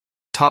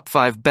Top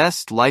 5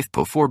 Best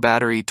Lifepo4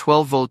 Battery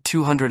 12V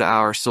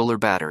 200Ah Solar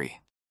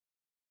Battery.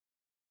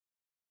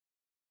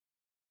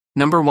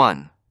 Number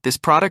 1. This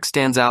product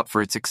stands out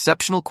for its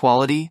exceptional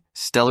quality,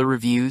 stellar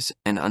reviews,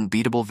 and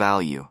unbeatable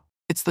value.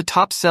 It's the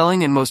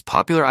top-selling and most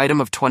popular item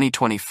of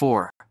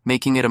 2024,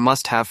 making it a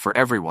must-have for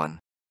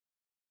everyone.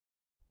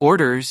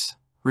 Orders,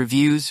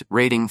 reviews,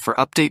 rating for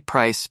update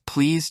price,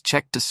 please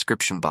check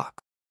description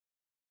box.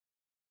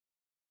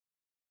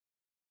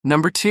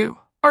 Number 2.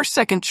 Our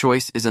second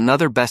choice is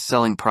another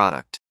best-selling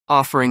product,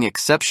 offering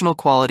exceptional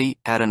quality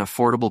at an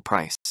affordable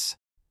price.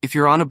 If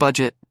you're on a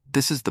budget,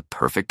 this is the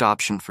perfect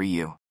option for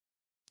you.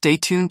 Stay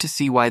tuned to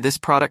see why this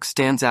product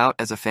stands out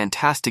as a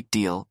fantastic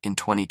deal in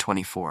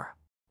 2024.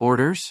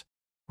 Orders,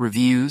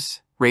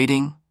 reviews,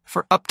 rating,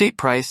 for update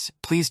price,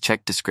 please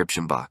check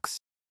description box.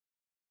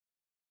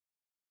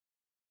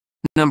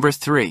 Number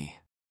 3.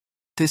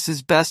 This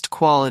is best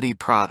quality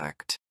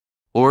product.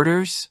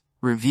 Orders,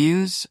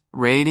 reviews,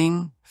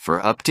 rating, for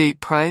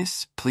update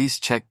price, please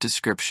check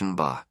description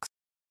box.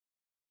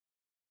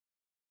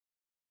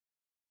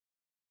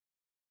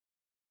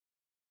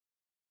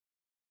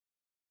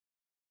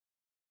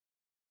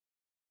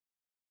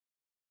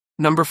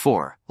 Number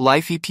 4.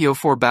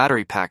 Lifepo4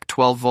 Battery Pack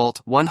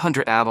 12V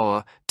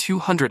 200Ah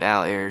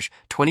 200Ah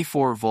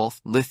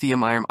 24V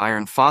Lithium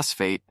iron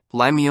Phosphate.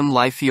 Lithium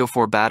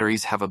Lifepo4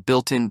 batteries have a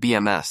built-in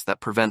BMS that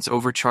prevents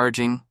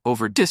overcharging,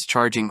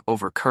 over-discharging,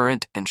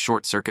 overcurrent, and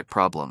short-circuit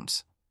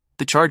problems.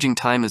 The charging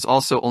time is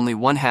also only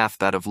one-half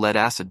that of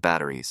lead-acid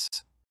batteries.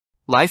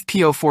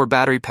 Lifepo4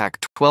 Battery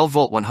Pack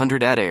 12V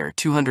 100Ah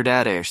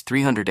 200Ah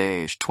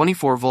 300Ah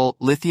 24V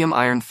Lithium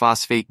iron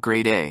Phosphate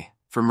Grade A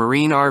for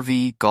marine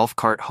RV, golf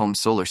cart, home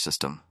solar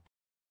system.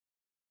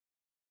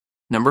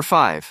 Number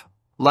 5.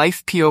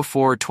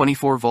 Lifepo4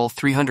 24V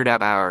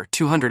 300Ah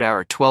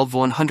 200Ah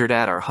 12V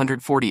 100Ah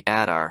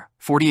 140Ah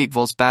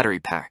 48V Battery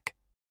Pack.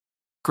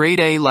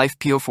 Grade A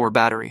Lifepo4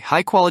 battery,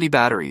 high-quality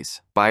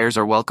batteries. Buyers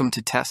are welcome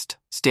to test.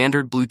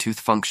 Standard Bluetooth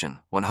function,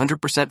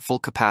 100% full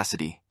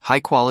capacity,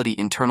 high-quality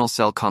internal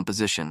cell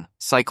composition,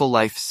 cycle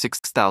life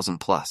 6,000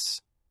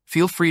 plus.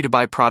 Feel free to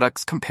buy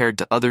products compared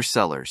to other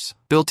sellers.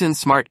 Built-in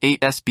Smart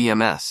 8S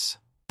BMS.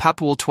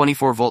 Lifepo4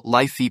 24V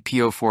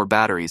Lifepo4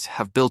 batteries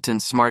have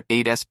built-in Smart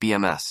 8S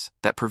BMS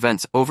that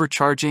prevents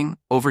overcharging,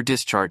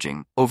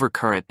 over-discharging,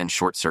 overcurrent, and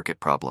short-circuit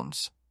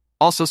problems.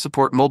 Also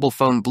support mobile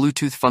phone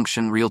Bluetooth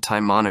function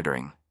real-time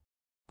monitoring.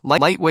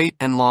 Lightweight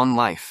and long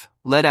life.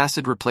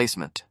 Lead-acid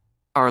replacement.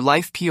 Our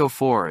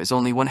Lifepo4 is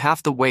only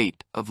one-half the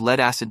weight of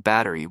lead-acid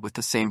battery with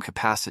the same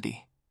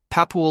capacity.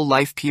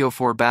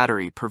 Lifepo4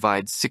 battery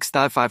provides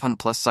 6,500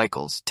 plus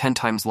cycles, 10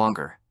 times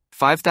longer.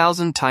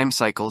 5,000 time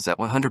cycles at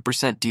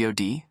 100%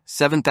 DoD,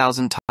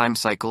 7,000 time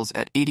cycles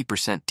at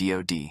 80%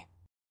 DoD.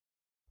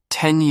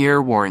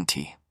 10-year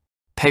warranty.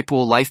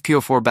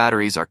 Lifepo4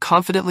 batteries are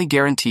confidently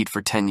guaranteed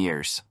for 10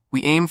 years.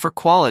 We aim for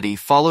quality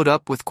followed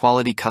up with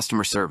quality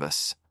customer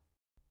service.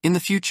 In the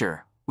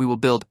future, we will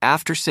build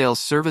after-sales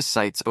service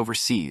sites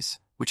overseas,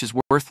 which is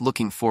worth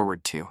looking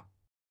forward to.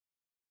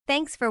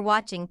 Thanks for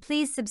watching.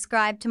 Please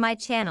subscribe to my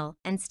channel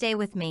and stay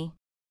with me.